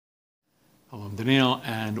Hello, I'm Daniel,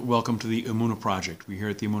 and welcome to the Emunah Project. We here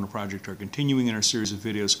at the Emunah Project are continuing in our series of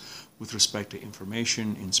videos with respect to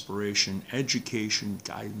information, inspiration, education,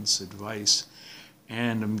 guidance, advice,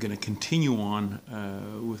 and I'm going to continue on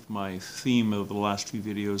with my theme of the last few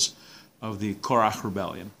videos of the Korach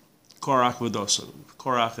rebellion. Korach Vadosa,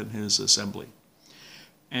 Korach and his assembly.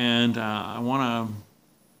 And I want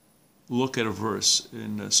to look at a verse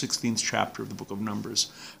in the 16th chapter of the book of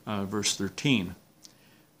Numbers, verse 13.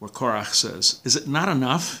 Where Korach says, "Is it not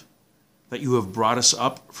enough that you have brought us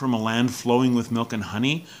up from a land flowing with milk and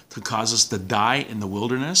honey to cause us to die in the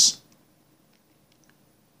wilderness?"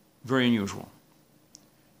 Very unusual.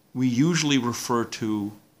 We usually refer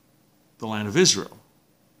to the land of Israel,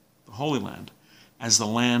 the Holy Land, as the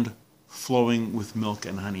land flowing with milk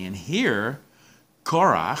and honey. And here,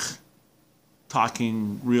 Korach,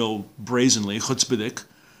 talking real brazenly, chutzpahdik,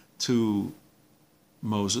 to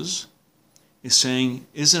Moses, is saying,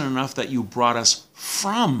 isn't it enough that you brought us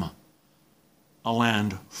from a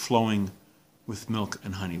land flowing with milk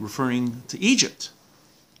and honey, referring to Egypt.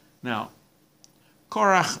 Now,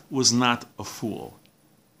 Korach was not a fool.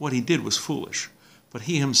 What he did was foolish, but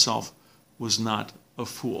he himself was not a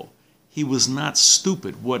fool. He was not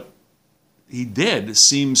stupid. What he did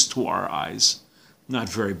seems to our eyes not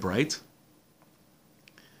very bright.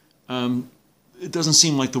 It doesn't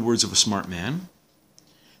seem like the words of a smart man.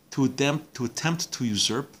 To attempt to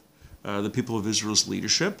usurp the people of Israel's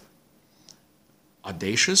leadership,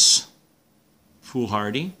 audacious,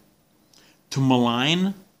 foolhardy, to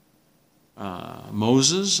malign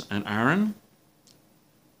Moses and Aaron,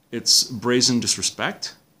 it's brazen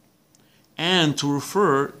disrespect, and to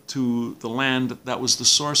refer to the land that was the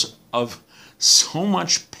source of so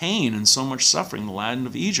much pain and so much suffering, the land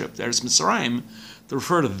of Egypt, there's Mitzrayim, to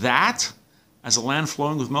refer to that as a land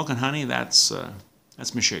flowing with milk and honey, that's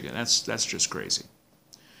Meshiga. That's just crazy.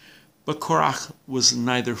 But Korach was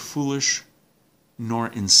neither foolish nor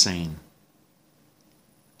insane.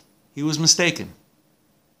 He was mistaken.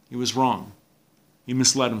 He was wrong. He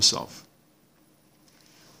misled himself.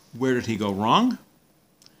 Where did he go wrong?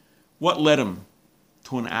 What led him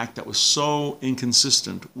to an act that was so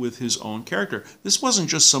inconsistent with his own character? This wasn't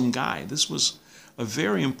just some guy. This was a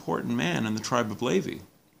very important man in the tribe of Levi.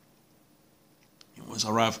 It was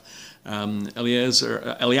a Rav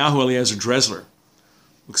Eliyahu Eliezer Dressler,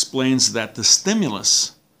 who explains that the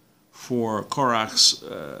stimulus for Korach's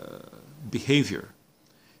behavior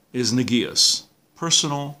is negias,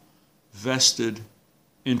 personal, vested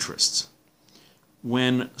interests.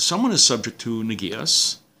 When someone is subject to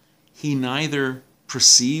negias, he neither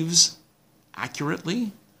perceives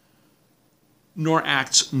accurately nor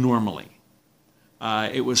acts normally.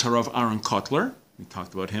 It was Harav Aaron Kotler, we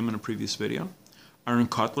talked about him in a previous video, Aaron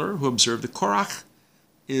Kotler, who observed that Korach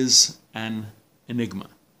is an enigma.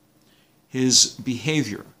 His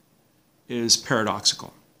behavior is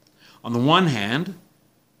paradoxical. On the one hand,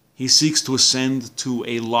 he seeks to ascend to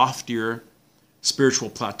a loftier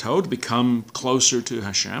spiritual plateau, to become closer to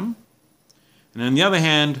Hashem. And on the other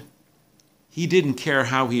hand, he didn't care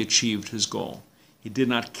how he achieved his goal. He did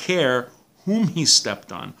not care whom he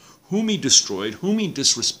stepped on, whom he destroyed, whom he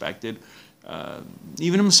disrespected,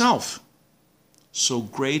 even himself. So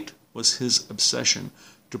great was his obsession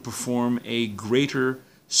to perform a greater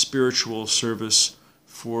spiritual service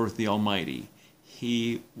for the Almighty.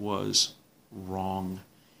 He was wrong.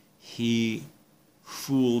 He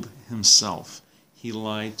fooled himself. He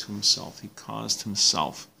lied to himself. He caused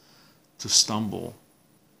himself to stumble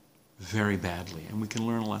very badly. And we can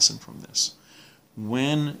learn a lesson from this.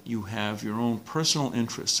 When you have your own personal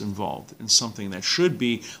interests involved in something that should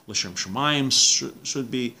be L'Shem Shemayim,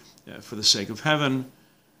 should be for the sake of heaven,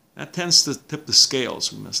 that tends to tip the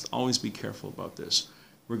scales. We must always be careful about this.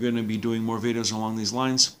 We're going to be doing more videos along these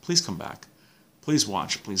lines. Please come back. Please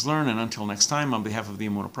watch. Please learn. And until next time, on behalf of the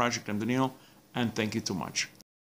Emunah Project, I'm Daniel, and thank you too much.